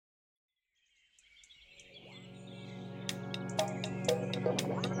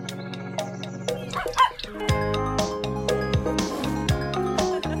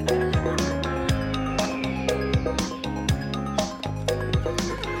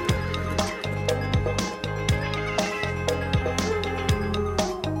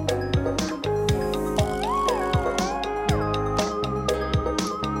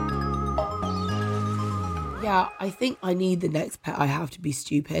Yeah, I think I need the next pet I have to be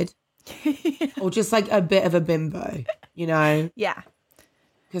stupid. Or just like a bit of a bimbo, you know? Yeah.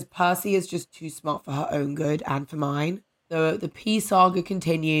 Because Percy is just too smart for her own good and for mine. The pea saga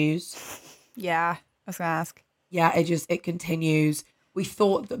continues. Yeah, I was gonna ask. Yeah, it continues. We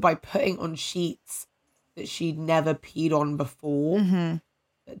thought that by putting on sheets that she'd never peed on before,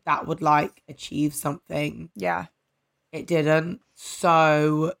 that would like achieve something. Yeah. It didn't.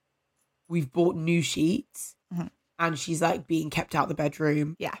 So we've bought new sheets and she's like being kept out the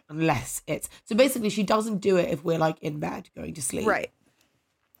bedroom. Yeah. Unless it's so basically she doesn't do it if we're like in bed going to sleep. Right.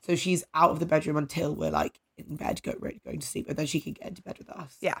 So she's out of the bedroom until we're like in bed going to sleep, and then she can get into bed with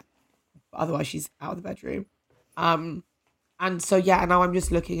us. Yeah. But otherwise she's out of the bedroom. And so yeah, and now I'm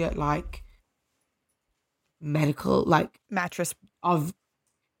just looking at like medical like Mattress. of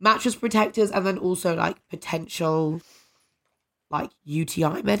mattress protectors and then also like potential like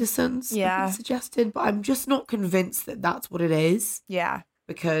UTI medicines Yeah. suggested, but I'm just not convinced that that's what it is Yeah.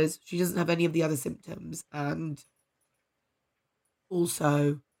 because she doesn't have any of the other symptoms, and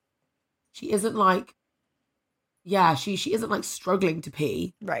also she isn't like she isn't like struggling to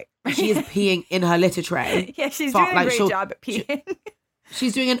pee. Right. She is peeing in her litter tray. Yeah, she's But, doing like, a great job at peeing.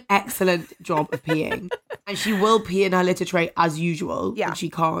 She's doing an excellent job of peeing, and she will pee in her litter tray as usual. Yeah. And she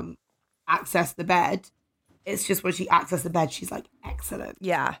can't access the bed. It's just when she accesses the bed, she's like excellent.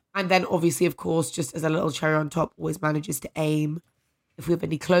 Yeah. And then obviously, of course, just as a little cherry on top, always manages to aim if we have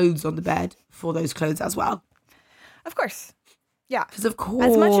any clothes on the bed for those clothes as well. Of course. Yeah. Because of course,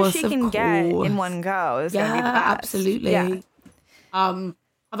 as much as she can get in one go is gonna be the best. Absolutely. Yeah. And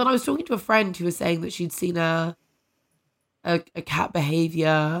then I was talking to a friend who was saying that she'd seen a cat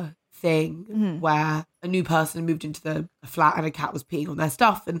behavior thing where a new person moved into the flat and a cat was peeing on their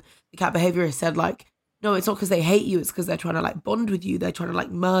stuff, and the cat behaviorist said like, no, it's not because they hate you, it's because they're trying to like bond with you, they're trying to like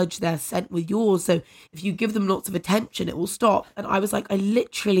merge their scent with yours, so if you give them lots of attention it will stop. And I was like, I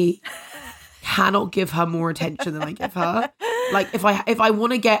literally cannot give her more attention than I give her. Like if I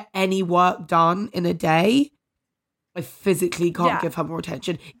want to get any work done in a day, I physically can't give her more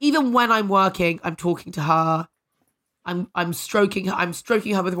attention. Even when I'm working, I'm talking to her. I'm stroking her. I'm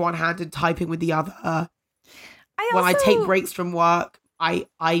stroking her with one hand and typing with the other. When I take breaks from work,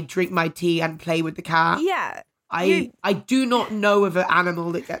 I drink my tea and play with the cat. Yeah. I do not know of an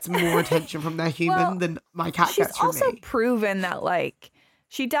animal that gets more attention from their human than my cat gets from me. She's also proven that like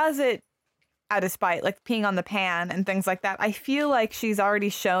she does it out of spite, like peeing on the pan and things like that. I feel like she's already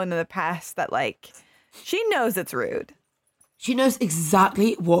shown in the past that like she knows it's rude. She knows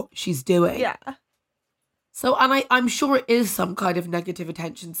exactly what she's doing. Yeah. So, and I'm sure it is some kind of negative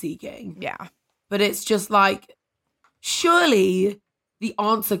attention seeking. Yeah. But it's just like, surely the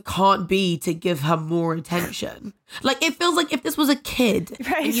answer can't be to give her more attention. Like, it feels like if this was a kid,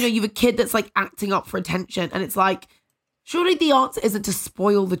 right. And, you know, you have a kid that's like acting up for attention, and it's like, surely the answer isn't to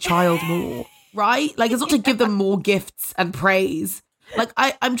spoil the child more, right? Like, it's not to give them more gifts and praise. Like,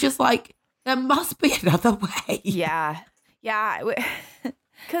 I'm just like, there must be another way. Yeah. Yeah.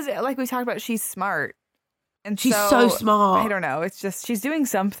 Because like we talked about, she's smart. And she's so smart. I don't know. It's just, she's doing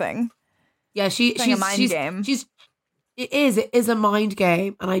something. Yeah, she's a mind game. It is a mind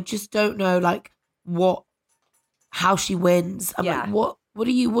game. And I just don't know, like, how she wins. I'm like, what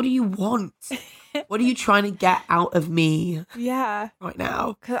do you want? What are you trying to get out of me? Yeah. Right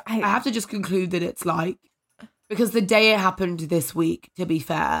now? I have to just conclude that it's like, because the day it happened this week, to be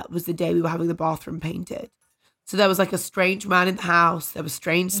fair, was the day we were having the bathroom painted. So there was like a strange man in the house. There were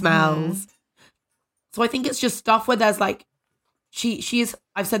strange smells. So I think it's just stuff where there's like, she is,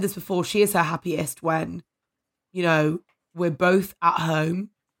 I've said this before, she is her happiest when, you know, we're both at home.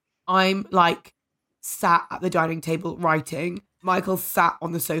 I'm like sat at the dining table writing. Michael's sat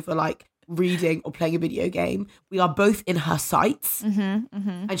on the sofa like reading or playing a video game. We are both in her sights.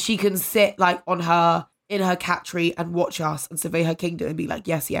 And she can sit like in her cat tree and watch us and survey her kingdom and be like,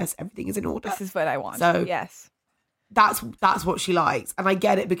 yes, everything is in order. This is what I want. So yes. That's what she likes. And I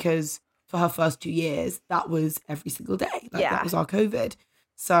get it because for her first 2 years, that was every single day. Like, that was our COVID.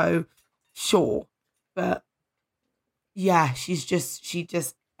 So, sure. But, yeah, she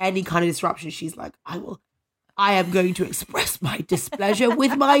just, any kind of disruption, she's like, I am going to express my displeasure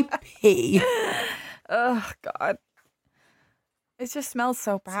with my pee. Oh, God. It just smells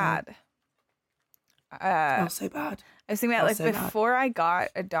so bad. Smells so bad. I was thinking about, like, before I got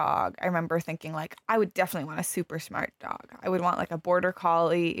a dog, I remember thinking, like, I would definitely want a super smart dog. I would want, like, a border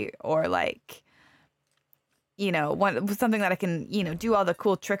collie or, like, you know, something that I can, you know, do all the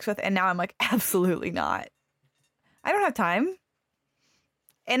cool tricks with. And now I'm like, absolutely not. I don't have time.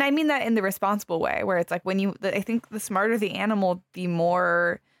 And I mean that in the responsible way, where it's like I think the smarter the animal, the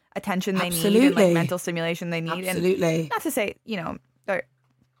more attention they need and Absolutely. like mental stimulation they need. Absolutely. And not to say,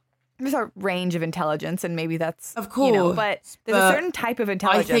 there's a range of intelligence and maybe that's, Of course, but there's a certain type of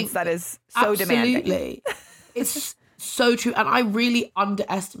intelligence that is so demanding. Absolutely. It's so true. And I really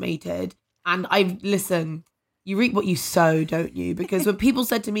underestimated, and listen, you reap what you sow, don't you? Because when people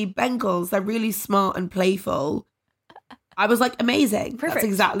said to me, Bengals, they're really smart and playful, I was like, amazing. Perfect. That's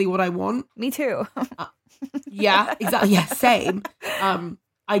exactly what I want. Me too. Yeah, exactly. Yeah, same.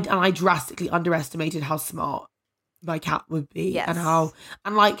 I drastically underestimated how smart my cat would be. Yes.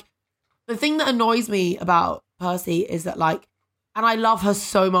 And like, the thing that annoys me about Percy is that like, and I love her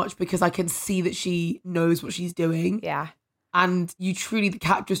so much because I can see that she knows what she's doing. Yeah. And you truly, the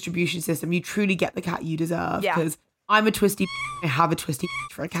cat distribution system, you truly get the cat you deserve. Yeah. Because I'm a twisty, I have a twisty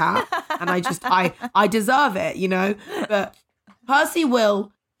for a cat. And I deserve it, you know? But Percy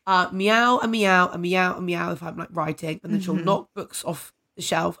will meow and meow and meow and meow if I'm like writing. And then she'll knock books off the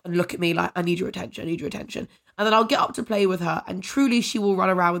shelf and look at me like, I need your attention, I need your attention. And then I'll get up to play with her and truly she will run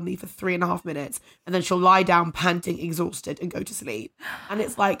around with me for 3.5 minutes. And then she'll lie down panting, exhausted and go to sleep. And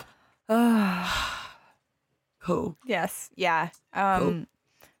it's like, cool. Yes. Yeah. Cool.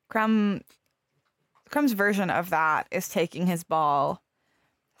 Crumb's version of that is taking his ball,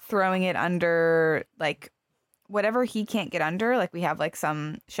 throwing it under like whatever he can't get under. Like we have like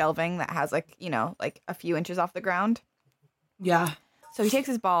some shelving that has like, like a few inches off the ground. Yeah. So he takes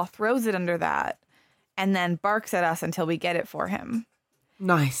his ball, throws it under that, and then barks at us until we get it for him.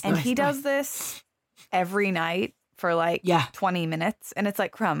 Nice. And he does this every night for like 20 minutes. And it's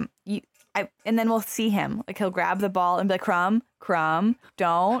like, Crumb, and then we'll see him. Like he'll grab the ball and be like, Crumb,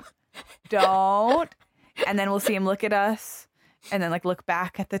 don't. And then we'll see him look at us and then like look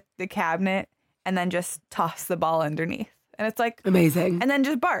back at the cabinet and then just toss the ball underneath. And it's like amazing. And then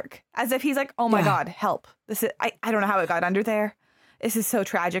just bark as if he's like, oh my God, help. This is I don't know how it got under there. This is so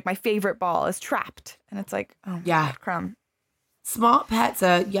tragic. My favorite ball is trapped. And it's like, oh my God, Crumb. Smart pets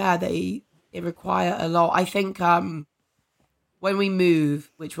are, they require a lot. I think when we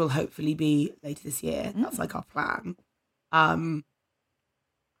move, which will hopefully be later this year, that's like our plan.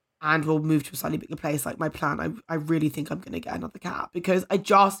 And we'll move to a slightly bigger place. Like my plan, I really think I'm going to get another cat because I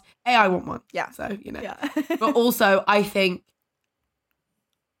want one. Yeah. So, but also I think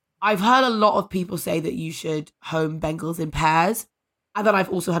I've heard a lot of people say that you should home Bengals in pairs. And then I've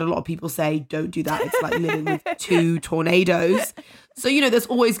also had a lot of people say, don't do that. It's like living with 2 tornadoes. So, there's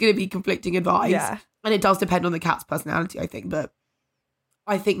always going to be conflicting advice. Yeah. And it does depend on the cat's personality, I think. But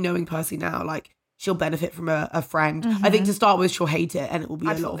I think knowing Percy now, like, she'll benefit from a friend. I think to start with, she'll hate it and it will be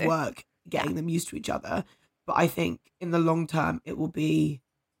a lot of work getting them used to each other. But I think in the long term, it will be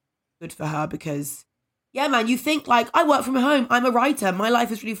good for her because, man, you think like, I work from home. I'm a writer. My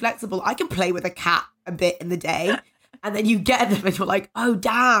life is really flexible. I can play with a cat a bit in the day. And then you get them and you're like, oh,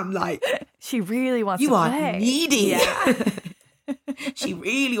 damn, like. She really wants to play. You are needy. Yeah. She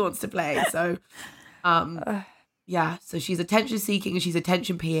really wants to play. So, so she's attention seeking and she's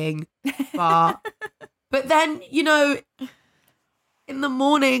attention peeing. But then, in the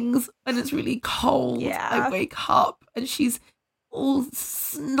mornings when it's really cold, I wake up and she's all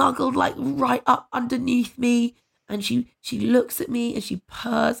snuggled like right up underneath me. And she looks at me and she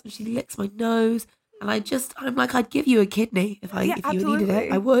purrs and she licks my nose. And I'm like, I'd give you a kidney if you needed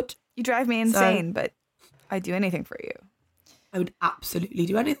it. I would. You drive me insane, but I'd do anything for you. I would absolutely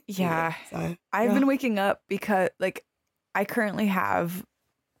do anything. Yeah. So I've been waking up because like I currently have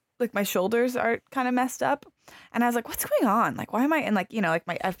like my shoulders are kind of messed up. And I was like, what's going on? Like, why am I? And like,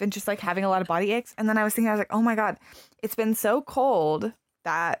 I've been just like having a lot of body aches. And then I was thinking, I was like, oh my God, it's been so cold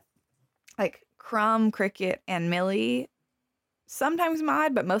that like Crumb, Cricket, and Millie, sometimes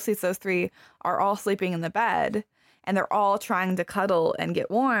Maud, but mostly it's those 3 are all sleeping in the bed and they're all trying to cuddle and get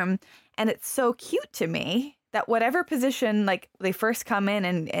warm. And it's so cute to me that whatever position like they first come in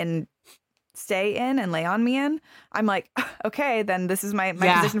and stay in and lay on me in, I'm like, okay, then this is my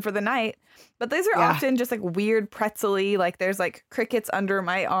position for the night. But these are often just like weird pretzel-y, like there's like crickets under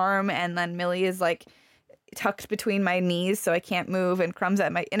my arm and then Millie is like tucked between my knees so I can't move and Crumbs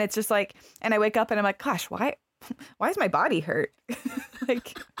at my, and it's just like, and I wake up and I'm like, gosh, why is my body hurt?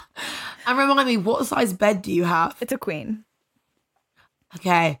 Like, and remind me, what size bed do you have? It's a queen.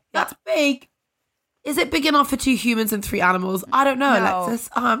 Okay, that's big. Is it big enough for 2 humans and 3 animals? I don't know, No. Alexis.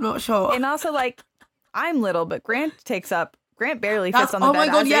 I'm not sure. And also, like, I'm little, but Grant barely fits on the bed. Oh my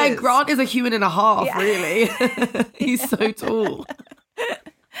God, as is. Grant is a human and a half, Yeah. really. He's so tall.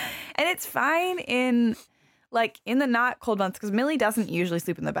 And it's fine in the not cold months because Millie doesn't usually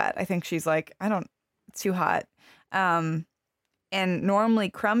sleep in the bed. I think she's like, it's too hot. And normally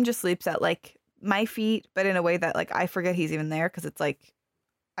Crumb just sleeps at like my feet, but in a way that like I forget he's even there because it's like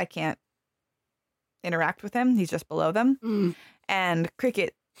I can't interact with him. He's just below them. And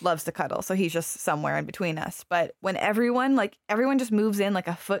Cricket loves to cuddle, so he's just somewhere in between us. But when everyone just moves in like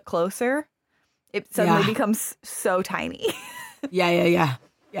a foot closer, it suddenly becomes so tiny. Yeah.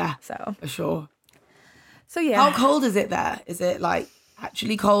 So For sure. So yeah. How cold is it there? Is it like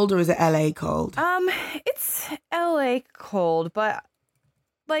actually cold or is it LA cold? It's LA cold, but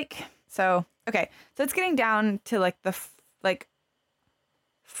like so it's getting down to like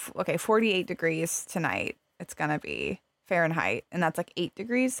 48 degrees tonight. It's gonna be Fahrenheit, and that's like 8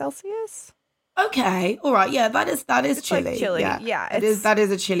 degrees Celsius. Okay, all right, yeah, that is It's chilly. like chilly. Yeah, that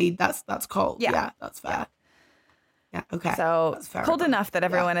is a chilly. That's cold. Yeah. Yeah, that's fair. Yeah, okay. So that's fair cold enough that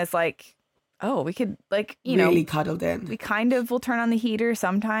everyone is like, oh, we could like really cuddled in. We kind of will turn on the heater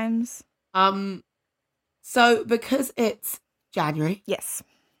sometimes. So because it's January, yes,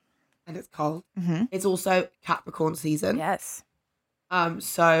 and it's cold, it's also Capricorn season. Yes.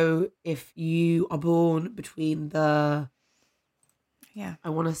 So if you are born between the I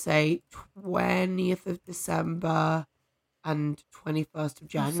want to say 20th of December and 21st of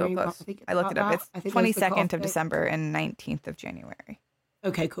January. So close. I looked it up. It's 22nd of December and 19th of January.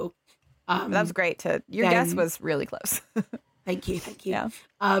 Okay, cool. That was great. Your guess was really close. Thank you. Yeah.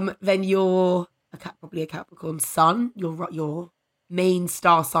 Then you're probably a Capricorn sun. Your main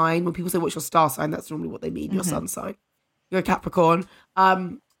star sign. When people say what's your star sign, that's normally what they mean. Your sun sign. You're a Capricorn.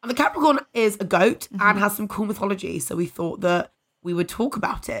 And the Capricorn is a goat and has some cool mythology. So we thought that we would talk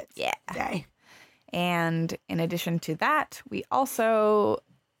about it today. And in addition to that, we also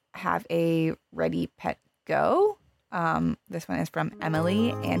have a Ready Pet Go. This one is from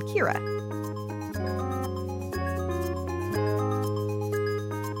Emily and Kira.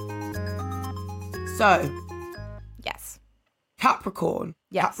 So, yes, Capricorn,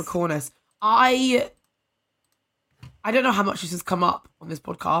 yes. Capricornus. I don't know how much this has come up on this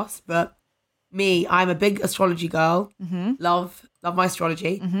podcast, but I'm a big astrology girl. Love my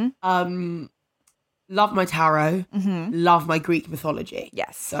astrology. Love my tarot. Love my Greek mythology.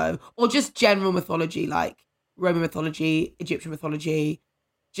 Yes. So, or just general mythology, like Roman mythology, Egyptian mythology,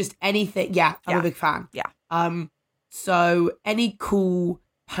 just anything. Yeah, I'm a big fan. Yeah. So any cool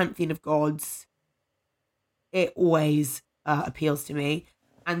pantheon of gods, it always appeals to me.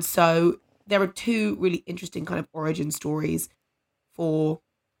 And so there are two really interesting kind of origin stories for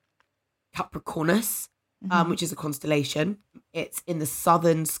Capricornus, which is a constellation. It's in the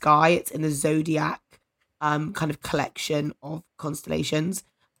southern sky. It's in the zodiac kind of collection of constellations.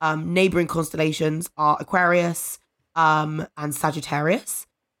 Neighboring constellations are Aquarius and Sagittarius.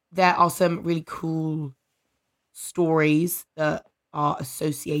 There are some really cool stories that are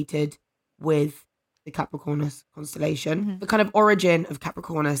associated with the Capricornus constellation. The kind of origin of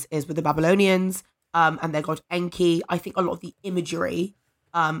Capricornus is with the Babylonians and their god Enki. I think a lot of the imagery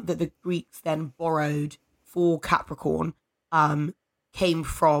that the Greeks then borrowed for Capricorn came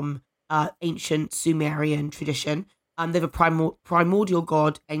from ancient Sumerian tradition. They have a primordial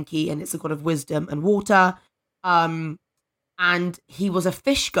god, Enki, and it's a god of wisdom and water. And he was a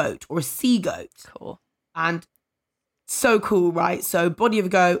fish goat or a sea goat. Cool. And so cool, right? So body of a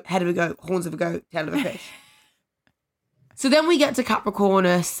goat, head of a goat, horns of a goat, tail of a fish. So then we get to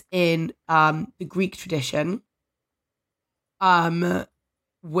Capricornus in the Greek tradition,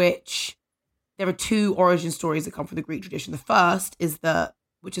 which there are two origin stories that come from the Greek tradition. The first is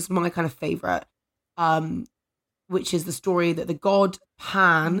which is my kind of favorite, which is the story that the god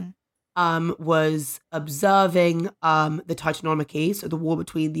Pan was observing the Titanomachy, so the war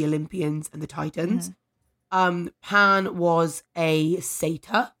between the Olympians and the Titans. Pan was a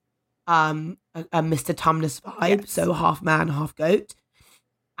satyr, a Mr. Tumnus vibe, so half man, half goat.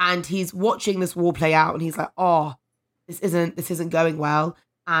 And he's watching this war play out and he's like, oh, this isn't going well.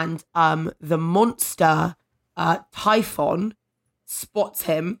 And the monster, Typhon, spots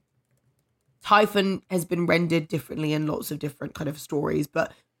him. Typhon has been rendered differently in lots of different kind of stories,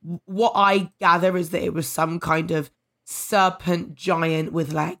 but what I gather is that it was some kind of serpent giant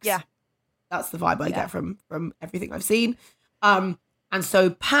with legs. Yeah. That's the vibe I get from everything I've seen. And so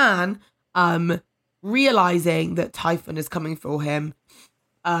Pan, realizing that Typhon is coming for him,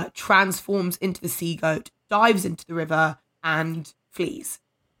 transforms into the sea goat, dives into the river, and flees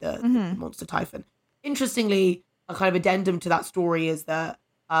the monster Typhon. Interestingly, a kind of addendum to that story is that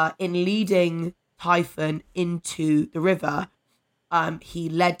in leading Typhon into the river, he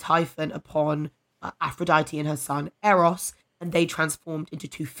led Typhon upon Aphrodite and her son Eros, and they transformed into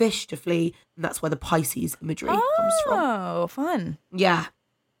two fish to flee, and that's where the Pisces imagery comes from. Oh, fun. Yeah.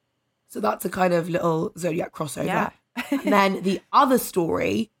 So that's a kind of little zodiac crossover. Yeah. And then the other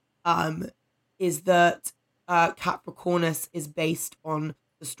story is that Capricornus is based on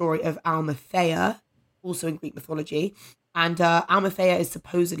the story of Almathea, also in Greek mythology. And Almathea is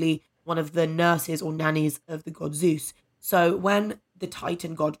supposedly one of the nurses or nannies of the god Zeus. So when the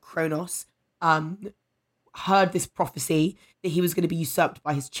Titan god Kronos heard this prophecy that he was going to be usurped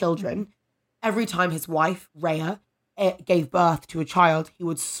by his children, every time his wife, Rhea, gave birth to a child, he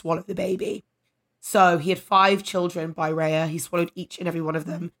would swallow the baby. So he had 5 children by Rhea. He swallowed each and every one of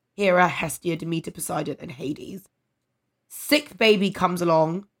them. Hera, Hestia, Demeter, Poseidon, and Hades. 6th baby comes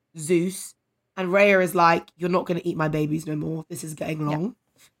along, Zeus, and Rhea is like, you're not going to eat my babies no more. This is getting long.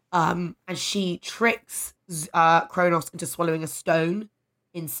 And she tricks Kronos into swallowing a stone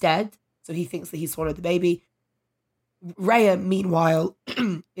instead. So he thinks that he swallowed the baby. Rhea, meanwhile,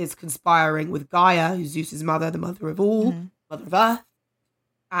 is conspiring with Gaia, who's Zeus's mother, the mother of all, mother of Earth.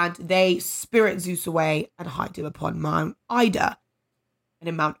 And they spirit Zeus away and hide him upon Mount Ida. And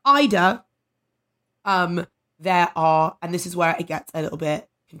in Mount Ida, there are, and this is where it gets a little bit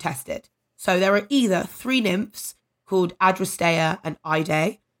contested. So there are either 3 nymphs called Adrastea and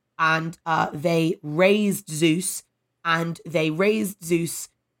Ide, and they raised Zeus,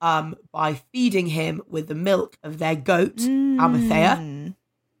 by feeding him with the milk of their goat, Almathea.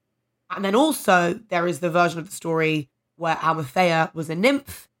 And then also there is the version of the story where Almathea was a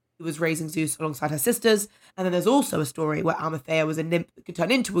nymph who was raising Zeus alongside her sisters. And then there's also a story where Almathea was a nymph that could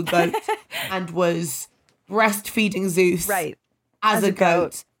turn into a goat and was breastfeeding Zeus as a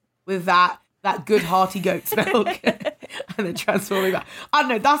goat with that good hearty goat's milk and then transforming back. I don't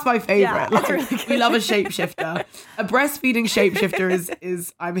know, that's my favourite. Yeah, really we love a shapeshifter. A breastfeeding shapeshifter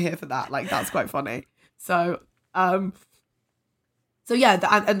is I'm here for that. Like, that's quite funny. So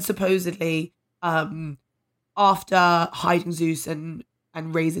yeah, and supposedly after hiding Zeus and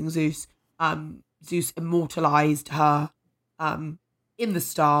raising Zeus, Zeus immortalized her in the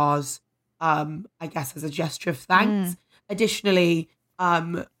stars, I guess as a gesture of thanks. Additionally,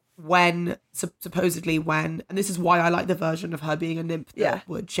 supposedly when, and this is why I like the version of her being a nymph that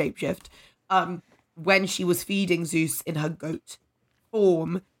would shapeshift, when she was feeding Zeus in her goat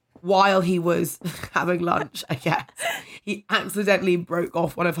form, while he was having lunch, I guess, he accidentally broke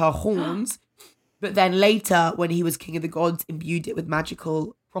off one of her horns. But then later, when he was king of the gods, imbued it with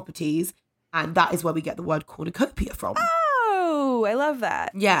magical properties. And that is where we get the word cornucopia from. Oh, I love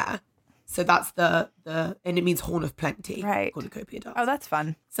that. Yeah. So that's the and it means horn of plenty. Right. Cornucopia does. Oh, that's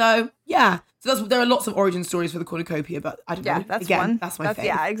fun. So yeah. So there are lots of origin stories for the cornucopia, but I don't know. That's Again, one. That's my favorite.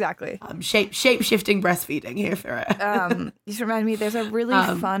 Yeah, exactly. Shape shifting breastfeeding here for it. You just remind me, there's a really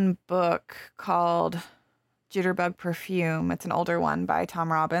fun book called Jitterbug Perfume. It's an older one by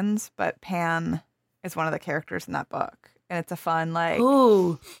Tom Robbins, but Pan is one of the characters in that book. And it's a fun,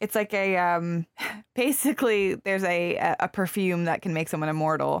 Ooh. It's like a, basically there's a perfume that can make someone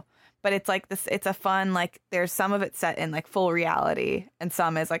immortal. But it's like this, it's a fun, there's some of it set in full reality and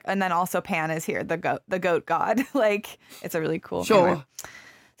some is and then also Pan is here, the goat god. It's a really cool. Sure. Anyway.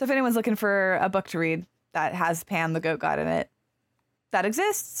 So if anyone's looking for a book to read that has Pan, the goat god in it, that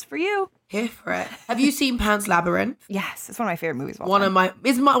exists for you. Here for it. Have you seen Pan's Labyrinth? Yes. It's one of my favorite movies of all one time. of my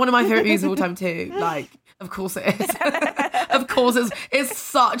favorite movies of all time too. Of course it is. Of course it's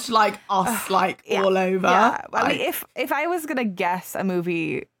such us all over. Yeah. I mean, if I was gonna guess a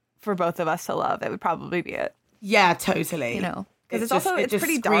movie for both of us to love, it would probably be it. Yeah, totally. Because it's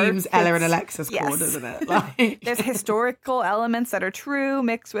pretty screams dark. Ella and Alexis chord, doesn't it? There's historical elements that are true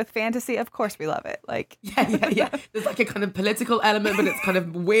mixed with fantasy. Of course we love it. Yeah. There's a kind of political element, but it's kind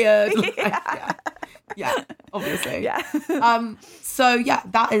of weird. Yeah, obviously. Yeah. So yeah,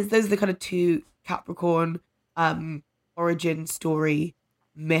 those are the kind of 2 Capricorn origin story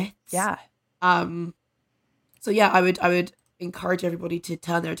myths. Yeah. So yeah, I would encourage everybody to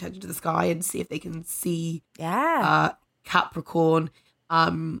turn their attention to the sky and see if they can see Capricorn.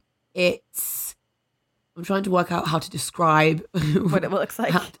 I'm trying to work out how to describe what it looks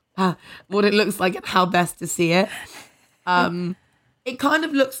like. What it looks like and how best to see it. It kind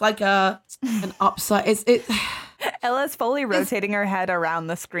of looks like an upside. Ella's fully rotating her head around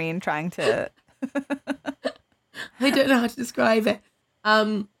the screen trying to I don't know how to describe it.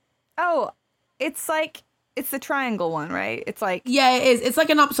 It's the triangle one, right? It's yeah, it is. It's like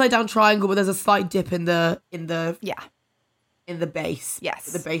an upside down triangle, but there's a slight dip in the base.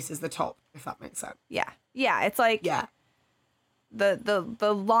 Yes, the base is the top, if that makes sense. Yeah. It's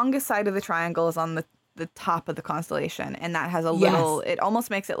the longest side of the triangle is on the top of the constellation, and that has a little. It almost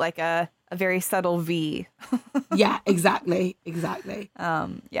makes it like a very subtle V. Yeah, exactly.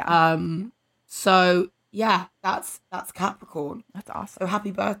 So yeah, that's Capricorn. That's awesome. So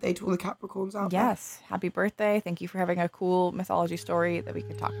happy birthday to all the Capricorns out there. Yes, happy birthday. Thank you for having a cool mythology story that we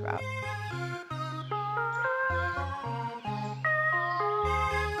could talk about.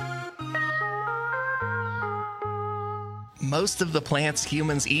 most of the plants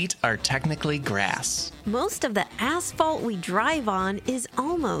humans eat are technically grass. Most of the asphalt we drive on is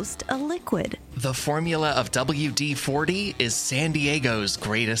almost a liquid. The formula of WD-40 is San Diego's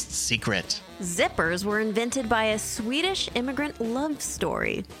greatest secret. Zippers were invented by a Swedish immigrant love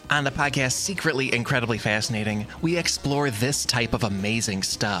story. On the podcast Secretly Incredibly Fascinating, we explore this type of amazing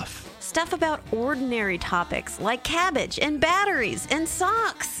stuff. Stuff about ordinary topics like cabbage and batteries and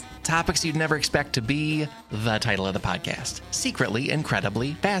socks. Topics you'd never expect to be the title of the podcast. Secretly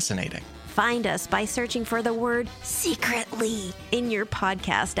Incredibly Fascinating. Find us by searching for the word secretly in your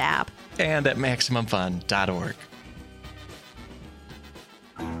podcast app. And at MaximumFun.org.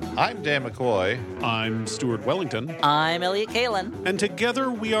 I'm Dan McCoy. I'm Stuart Wellington. I'm Elliot Kalin. And together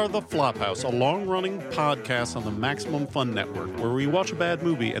we are The Flophouse, a long-running podcast on the Maximum Fun Network, where we watch a bad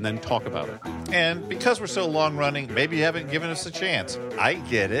movie and then talk about it. And because we're so long-running, maybe you haven't given us a chance. I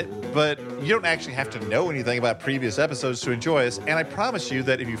get it, but you don't actually have to know anything about previous episodes to enjoy us, and I promise you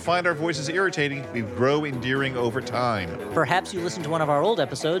that if you find our voices irritating, we grow endearing over time. Perhaps you listened to one of our old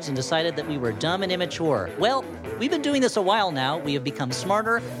episodes and decided that we were dumb and immature. Well, we've been doing this a while now. We have become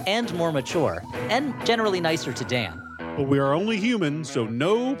smarter and more mature, and generally nicer to Dan. But we are only human, so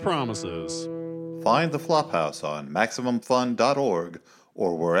no promises. Find The Flophouse on MaximumFun.org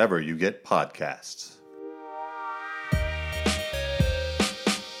or wherever you get podcasts.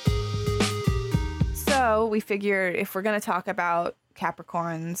 So we figured if we're going to talk about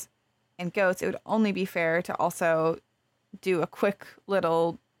Capricorns and goats, it would only be fair to also do a quick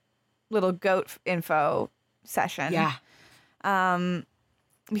little goat info session. Yeah.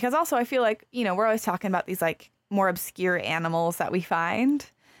 Because also I feel like, we're always talking about these like more obscure animals that we find.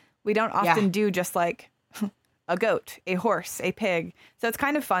 We don't often do just like a goat, a horse, a pig. So it's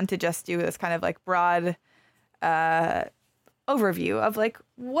kind of fun to just do this kind of like broad overview of like,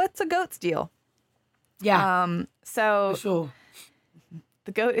 what's a goat's deal? Yeah. So for sure.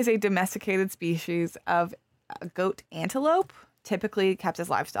 The goat is a domesticated species of goat antelope, typically kept as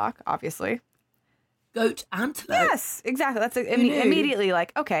livestock, obviously. Goat antelope. Yes, exactly. That's immediately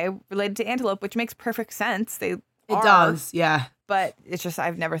like, okay, related to antelope, which makes perfect sense. It does, yeah. But it's just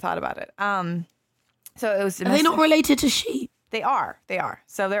I've never thought about it. So it was. Are they not related to sheep? They are.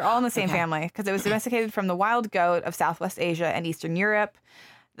 So they're all in the same family because it was domesticated from the wild goat of Southwest Asia and Eastern Europe.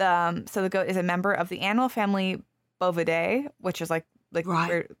 So the goat is a member of the animal family Bovidae, which is like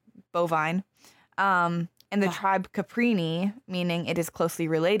bovine, and the tribe Caprini, meaning it is closely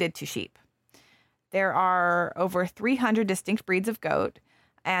related to sheep. There are over 300 distinct breeds of goat,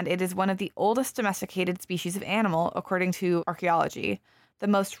 and it is one of the oldest domesticated species of animal, according to archaeology. The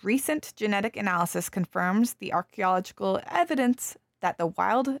most recent genetic analysis confirms the archaeological evidence that the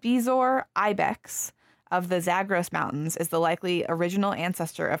wild bezoar ibex of the Zagros Mountains is the likely original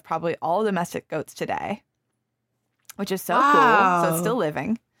ancestor of probably all domestic goats today, which is so cool. So it's still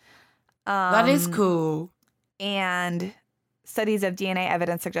living. That is cool. And studies of DNA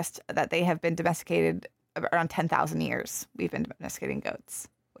evidence suggest that they have been domesticated around 10,000 years. We've been domesticating goats,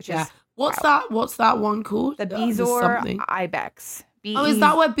 which is What's that one called? The bezoar ibex. Is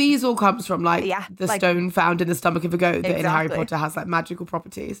that where bezoar comes from? Like the stone found in the stomach of a goat that in Harry Potter has like magical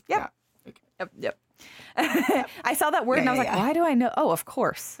properties. Yep. Yeah. Okay. Yep. I saw that word and I was like, why do I know? Oh, of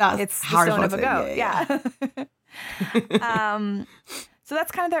course. It's the Harry stone Potter, of a goat. Yeah. So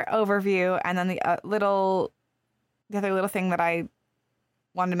that's kind of their overview. And then the other little thing that I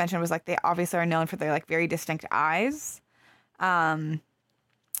wanted to mention was like they obviously are known for their like very distinct eyes. And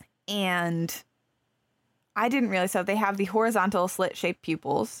I didn't realize, so they have the horizontal slit-shaped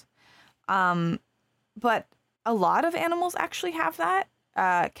pupils. But a lot of animals actually have that.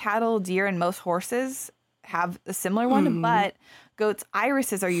 Cattle, deer, and most horses have a similar one, but goats'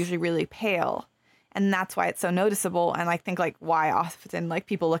 irises are usually really pale. And that's why it's so noticeable. And I think like why often like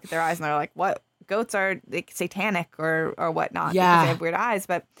people look at their eyes and they're like, what? Goats are like satanic or whatnot because they have weird eyes.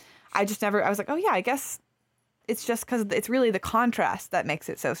 But I was like, oh yeah, I guess it's just because it's really the contrast that makes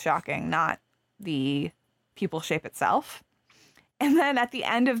it so shocking, not the pupil shape itself. And then at the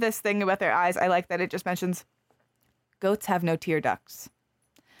end of this thing about their eyes, I like that it just mentions goats have no tear ducts.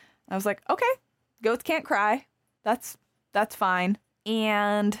 I was like, okay, goats can't cry. That's fine.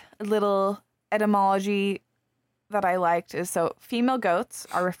 And a little etymology that I liked is so female goats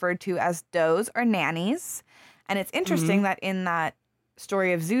are referred to as does or nannies. And it's interesting that in that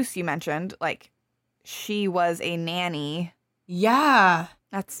story of Zeus you mentioned, like she was a nanny. Yeah.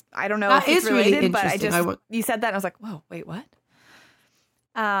 I don't know that if it's related, really but interesting. You said that and I was like, whoa, wait, what?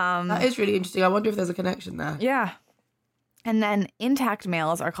 That is really interesting. I wonder if there's a connection there. Yeah. And then intact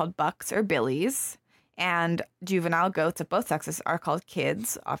males are called bucks or billies, and juvenile goats of both sexes are called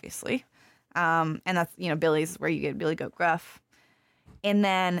kids, obviously. And that's, Billy's where you get Billy Goat Gruff. And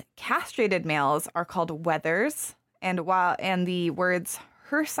then castrated males are called wethers. And the words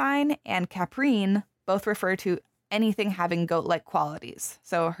her sign and caprine both refer to anything having goat-like qualities.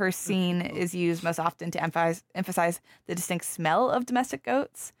 So Hircine is used most often to emphasize the distinct smell of domestic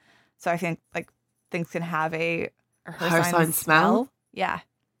goats. So I think like things can have a Hircine smell. Yeah.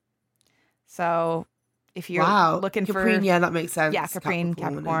 So if you're looking Caprine, for... yeah, that makes sense. Yeah,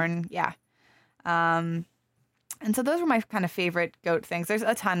 Capricorn, yeah. And so those were my kind of favorite goat things. There's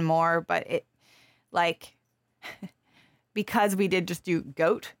a ton more, but it like because we did just do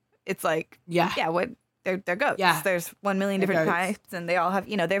goat, it's like what they're goats. Yeah. There's 1 million different types, and they all have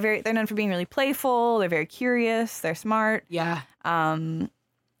they're known for being really playful. They're very curious. They're smart. Yeah.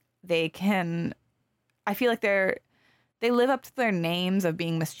 They can. I feel like they live up to their names of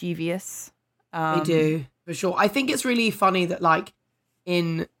being mischievous. They do, for sure. I think it's really funny that like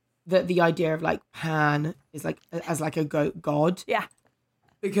in the idea of like Pan is like as like a goat god. Yeah.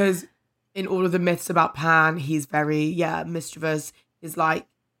 Because in all of the myths about Pan, he's very, mischievous. He's like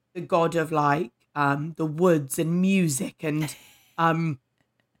the god of like the woods and music and kind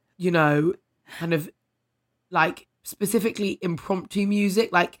of like specifically impromptu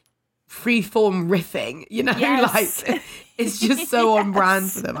music, like freeform riffing, yes. like it's just so on brand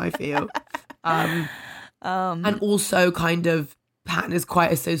for them, I feel. And also kind of Pan is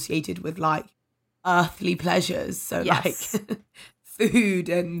quite associated with like earthly pleasures. So yes. like food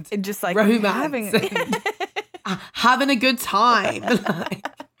and just like romance having a good time, like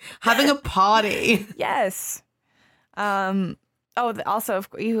having a party. Yes. Also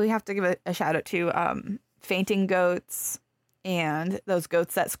we have to give a shout out to fainting goats and those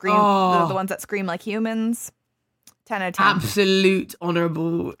goats that scream, the ones that scream like humans. 10 out of 10. Absolute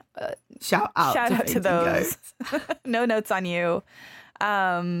honorable shout out to those. No notes on you.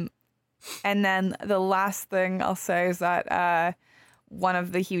 And then the last thing I'll say is that one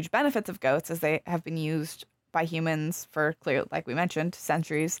of the huge benefits of goats is they have been used by humans for like we mentioned,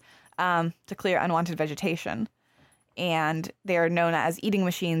 centuries, to clear unwanted vegetation. And they are known as eating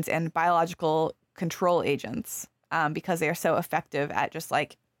machines and biological control agents because they are so effective at just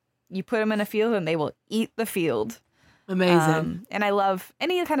like you put them in a field and they will eat the field. Amazing. And I love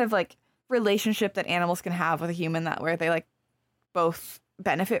any kind of like relationship that animals can have with a human that where they like both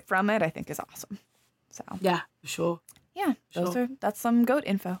benefit from it, I think is awesome. So yeah, for sure. Yeah, that's some goat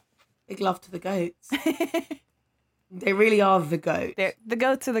info. Big love to the goats. They really are the goat. The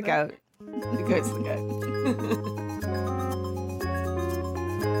goats are the goat. The goats are the goat.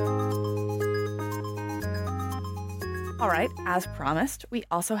 All right, as promised, we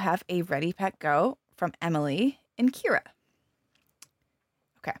also have a Ready Pet Go from Emily and Kira.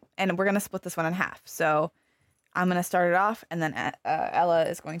 Okay, and we're going to split this one in half. So I'm going to start it off, and then Ella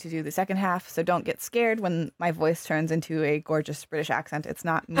is going to do the second half. So don't get scared when my voice turns into a gorgeous British accent. It's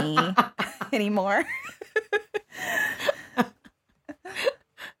not me anymore.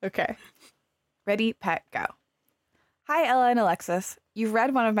 Okay. Ready, Pet, Go. Hi, Ella and Alexis. You've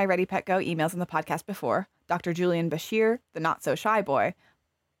read one of my Ready, Pet, Go emails in the podcast before, Dr. Julian Bashir, the not-so-shy boy.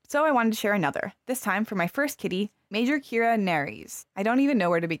 So I wanted to share another, this time for my first kitty, Major Kira Nares. I don't even know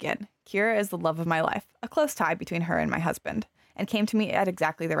where to begin. Kira is the love of my life, a close tie between her and my husband, and came to me at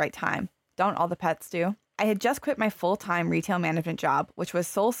exactly the right time. Don't all the pets do? I had just quit my full-time retail management job, which was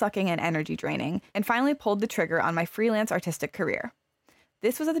soul-sucking and energy-draining, and finally pulled the trigger on my freelance artistic career.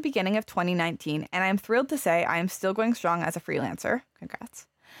 This was at the beginning of 2019, and I am thrilled to say I am still going strong as a freelancer. Congrats.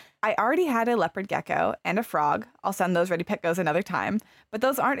 I already had a leopard gecko and a frog. I'll send those Ready Pet Goes another time, but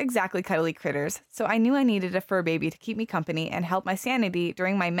those aren't exactly cuddly critters, so I knew I needed a fur baby to keep me company and help my sanity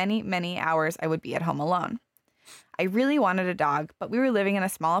during my many, many hours I would be at home alone. I really wanted a dog, but we were living in a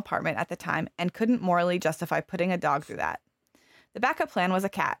small apartment at the time and couldn't morally justify putting a dog through that. The backup plan was a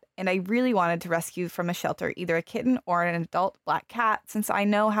cat, and I really wanted to rescue from a shelter either a kitten or an adult black cat since I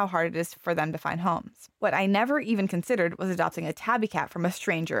know how hard it is for them to find homes. What I never even considered was adopting a tabby cat from a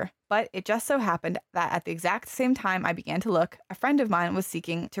stranger, but it just so happened that at the exact same time I began to look, a friend of mine was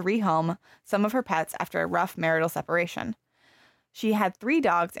seeking to rehome some of her pets after a rough marital separation. She had 3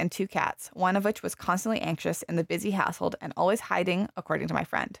 dogs and 2 cats, one of which was constantly anxious in the busy household and always hiding, according to my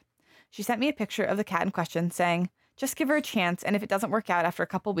friend. She sent me a picture of the cat in question, saying, "Just give her a chance, and if it doesn't work out after a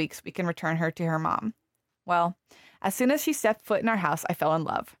couple weeks, we can return her to her mom." Well, as soon as she stepped foot in our house, I fell in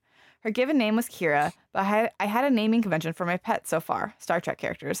love. Her given name was Kira, but I had a naming convention for my pet so far, Star Trek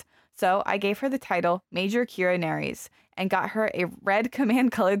characters, so I gave her the title Major Kira Nares and got her a red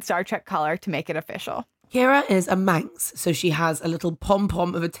command-colored Star Trek collar to make it official. Kira is a Manx, so she has a little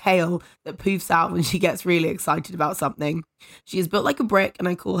pom-pom of a tail that poofs out when she gets really excited about something. She is built like a brick, and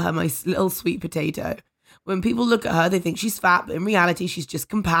I call her my little sweet potato. When people look at her, they think she's fat, but in reality, she's just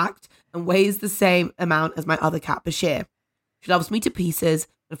compact and weighs the same amount as my other cat, Bashir. She loves me to pieces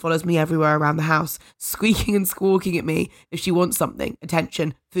and follows me everywhere around the house, squeaking and squawking at me if she wants something,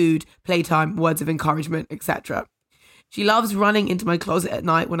 attention, food, playtime, words of encouragement, etc. She loves running into my closet at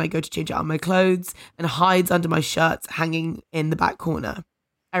night when I go to change out my clothes and hides under my shirts hanging in the back corner.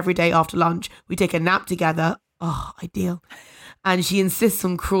 Every day after lunch, we take a nap together. Oh, ideal. And she insists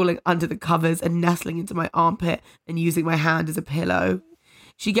on crawling under the covers and nestling into my armpit and using my hand as a pillow.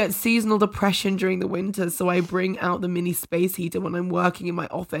 She gets seasonal depression during the winter, so I bring out the mini space heater when I'm working in my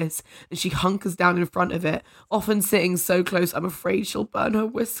office, and she hunkers down in front of it, often sitting so close I'm afraid she'll burn her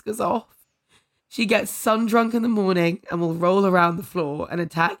whiskers off. She gets sun-drunk in the morning and will roll around the floor and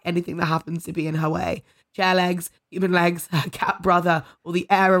attack anything that happens to be in her way. Chair legs, human legs, her cat brother, or the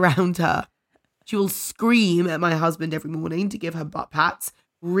air around her. She will scream at my husband every morning to give her butt pats,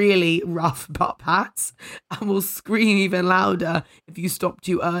 really rough butt pats, and will scream even louder if you stop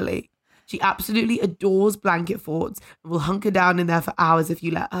too early. She absolutely adores blanket forts and will hunker down in there for hours if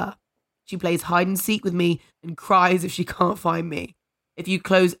you let her. She plays hide and seek with me and cries if she can't find me. If you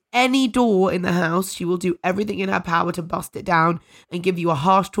close any door in the house, she will do everything in her power to bust it down and give you a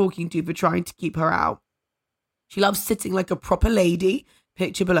harsh talking to for trying to keep her out. She loves sitting like a proper lady,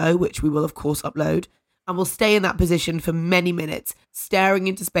 picture below, which we will of course upload, and will stay in that position for many minutes, staring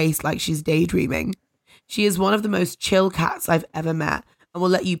into space like she's daydreaming. She is one of the most chill cats I've ever met and will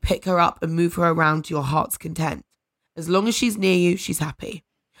let you pick her up and move her around to your heart's content. As long as she's near you, she's happy.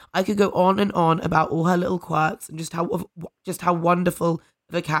 I could go on and on about all her little quirks and just how wonderful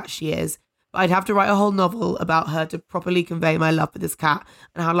of a cat she is, but I'd have to write a whole novel about her to properly convey my love for this cat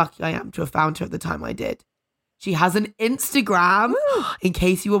and how lucky I am to have found her at the time I did. She has an Instagram, in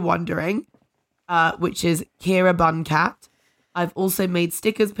case you were wondering, which is Kira Bun Cat. I've also made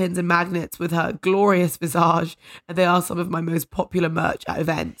stickers, pins, and magnets with her glorious visage, and they are some of my most popular merch at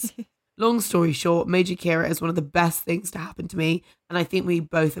events. Long story short, Major Kira is one of the best things to happen to me, and I think we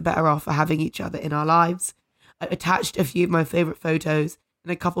both are better off for having each other in our lives. I've attached a few of my favourite photos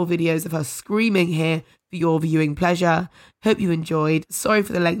and a couple videos of her screaming here for your viewing pleasure. Hope you enjoyed. Sorry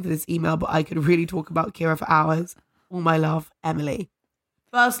for the length of this email, but I could really talk about Kira for hours. All my love, Emily.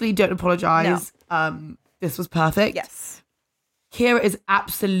 Firstly, don't apologise. No. This was perfect. Yes. Kira is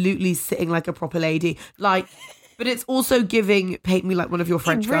absolutely sitting like a proper lady. But it's also giving paint me like one of your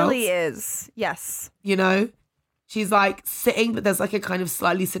French girls. It really is. Yes. You know? She's like sitting, but there's like a kind of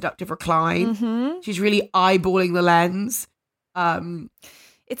slightly seductive recline. Mm-hmm. She's really eyeballing the lens.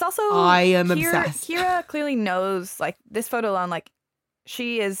 It's also I am obsessed. Kira clearly knows, like, this photo alone, like,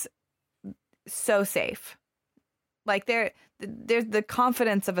 she is so safe. Like, there's the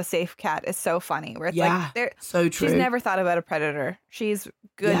confidence of a safe cat is so funny. Where it's like, so true. She's never thought about a predator. She's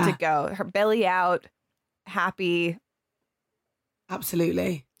good to go. Her belly out, happy.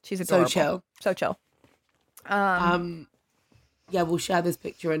 Absolutely. She's adorable. So chill. Yeah, we'll share this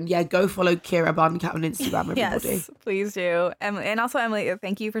picture and go follow Kira Barncat on Instagram, everybody. Yes, please do. Emily, and also Emily,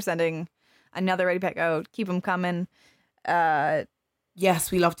 thank you for sending another Ready Pet Go. Keep them coming.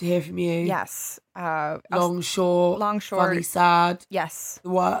 Yes, we love to hear from you. Yes. Long, short, funny, sad. Yes.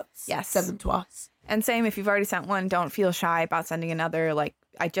 The works. Yes. Send them to us. And same, if you've already sent one, don't feel shy about sending another. Like,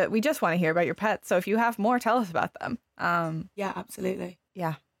 we just want to hear about your pets. So if you have more, tell us about them. Yeah, absolutely.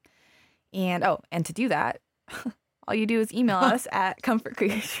 Yeah. And to do that, all you do is email us at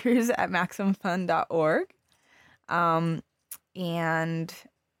comfortcreatures@maximumfun.org. And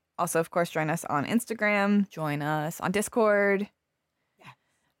also, of course, join us on Instagram. Join us on Discord. Yeah.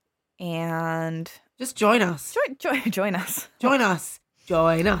 And just join us. Join us. Join us.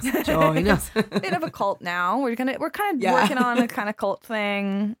 Join us. Join us. Bit of a cult now. We're kind of working on a kind of cult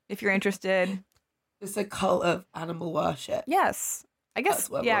thing. If you're interested, it's a cult of animal worship. Yes, I guess.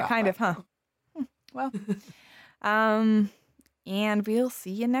 Yeah, kind of, huh? Well, and we'll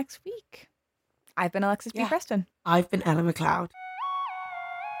see you next week. I've been Alexis B. Preston. I've been Ella McLeod.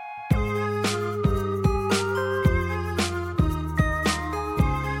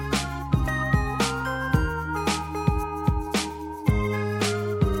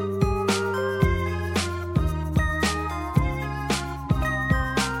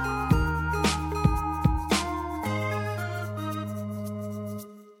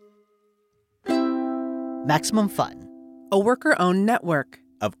 Maximum Fun, a worker-owned network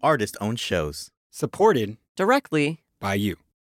of artist-owned shows, supported directly by you.